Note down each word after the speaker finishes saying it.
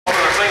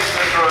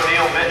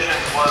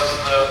was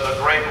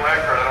the great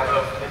record. I don't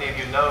know if many of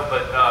you know,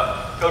 but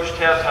Coach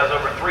Tebbs has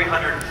over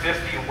 350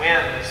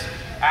 wins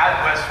at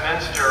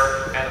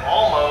Westminster, and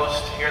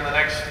almost here in the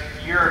next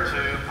year or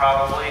two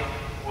probably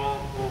will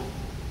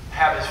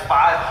have his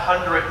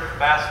 500th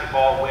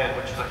basketball win,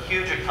 which is a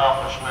huge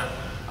accomplishment.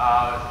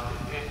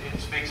 It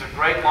speaks of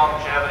great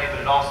longevity,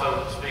 but it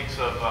also speaks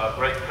of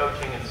great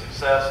coaching and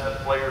success and the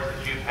players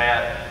that you've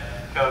had.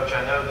 Coach,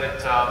 I know that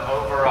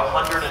over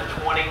 120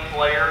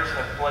 players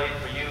have played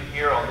for you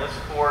here on this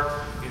court.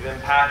 You've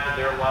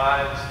impacted their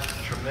lives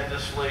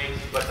tremendously,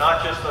 but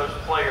not just those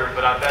players,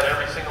 but I bet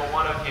every single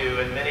one of you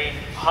and many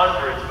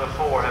hundreds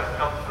before have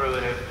come through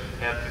and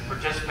have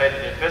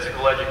participated in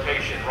physical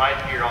education right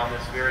here on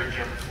this very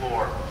gym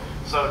floor.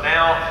 So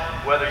now,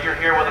 whether you're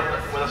here with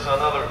us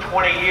another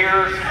 20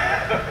 years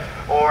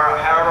or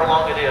however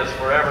long it is,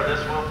 forever,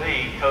 this will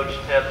be Coach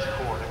Tebbs'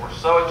 court. And we're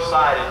so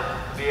excited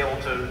to be able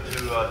to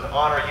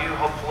honor you,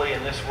 hopefully,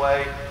 in this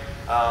way.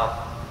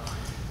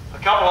 A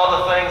couple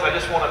other things I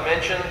just want to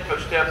mention.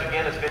 Coach Tebbs,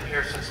 again, has been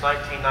here since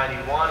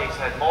 1991. He's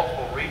had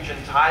multiple region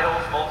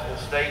titles, multiple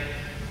state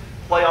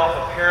playoff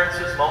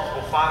appearances,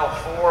 multiple Final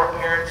Four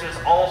appearances,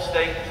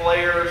 all-state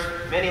players,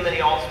 many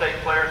all-state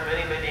players,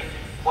 many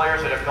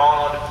players that have gone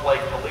on to play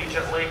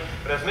collegiately.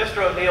 But as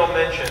Mr. O'Neill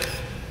mentioned,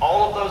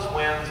 all of those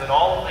wins and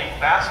all of the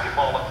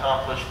basketball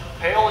accomplished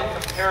pale in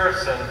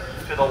comparison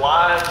to the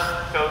lives,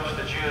 Coach,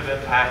 that you have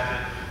impacted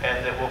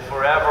and that will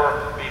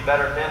forever be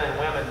better men and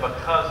women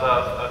because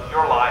of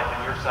your life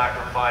and your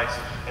sacrifice.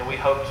 And we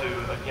hope to,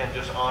 again,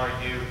 just honor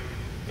you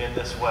in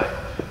this way.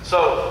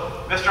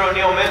 So, Mr.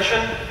 O'Neill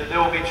mentioned that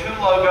there will be two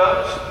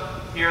logos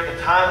here,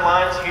 the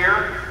timelines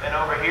here and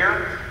over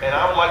here. And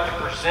I would like to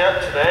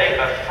present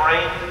today a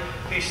framed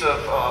piece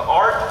of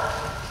art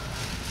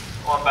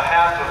on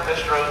behalf of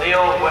Mr.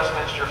 O'Neill, the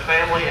Westminster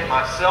family, and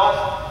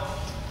myself.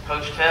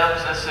 Coach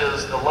Tebbs, this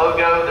is the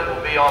logo that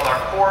will be on our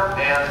court,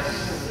 and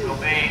it will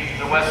be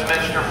the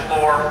Westminster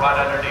floor right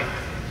underneath it.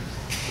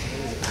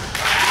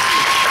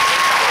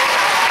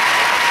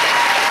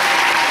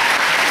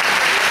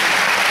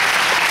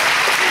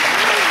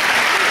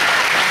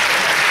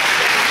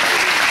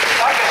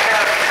 If I could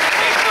have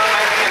Lisa,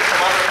 maybe, and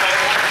some other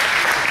family.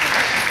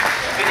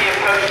 Many of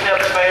Coach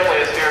Tebbs' family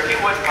is here. If you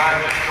wouldn't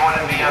mind just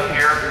joining me up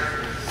here,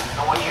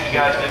 I want you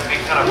guys to be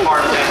kind of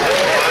part of this.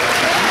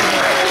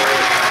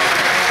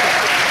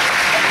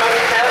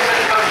 Coach Tebbs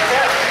and Coach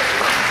Tebbs.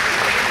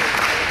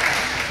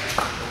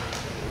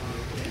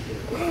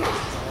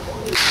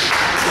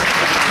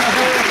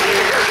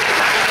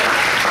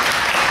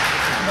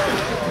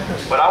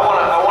 But I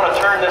want to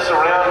turn this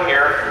around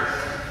here,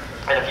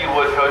 and if you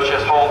would, Coach,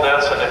 just hold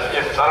this. And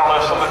if I don't know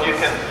if some of you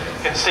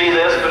can see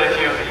this, but if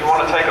you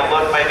want to take a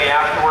look maybe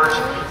afterwards,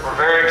 we're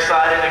very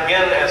excited.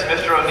 Again, as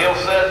Mr. O'Neill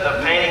said,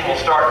 the painting will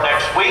start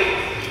next week.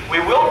 We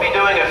will be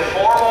doing a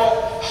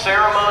formal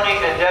ceremony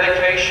and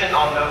dedication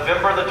on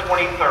November the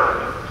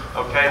 23rd,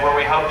 okay, where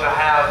we hope to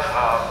have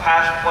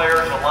past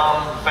players,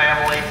 alum,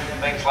 family,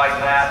 things like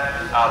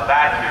that,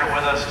 back here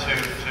with us to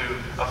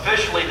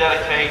officially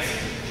dedicate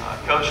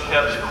Coach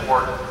Tebbs'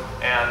 court.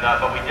 And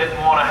but we didn't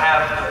want to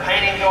have the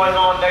painting going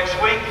on next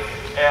week,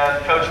 and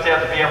Coach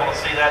Tebbs to be able to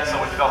see that,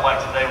 so we felt like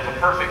today was a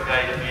perfect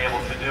day to be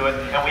able to do it.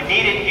 And we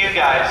needed you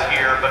guys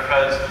here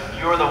because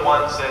you're the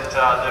ones that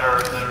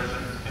are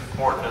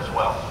important as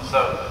well.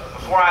 So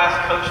before I ask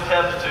Coach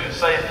Tebbs to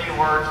say a few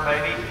words,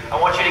 maybe, I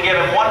want you to give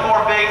him one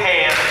more big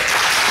hand.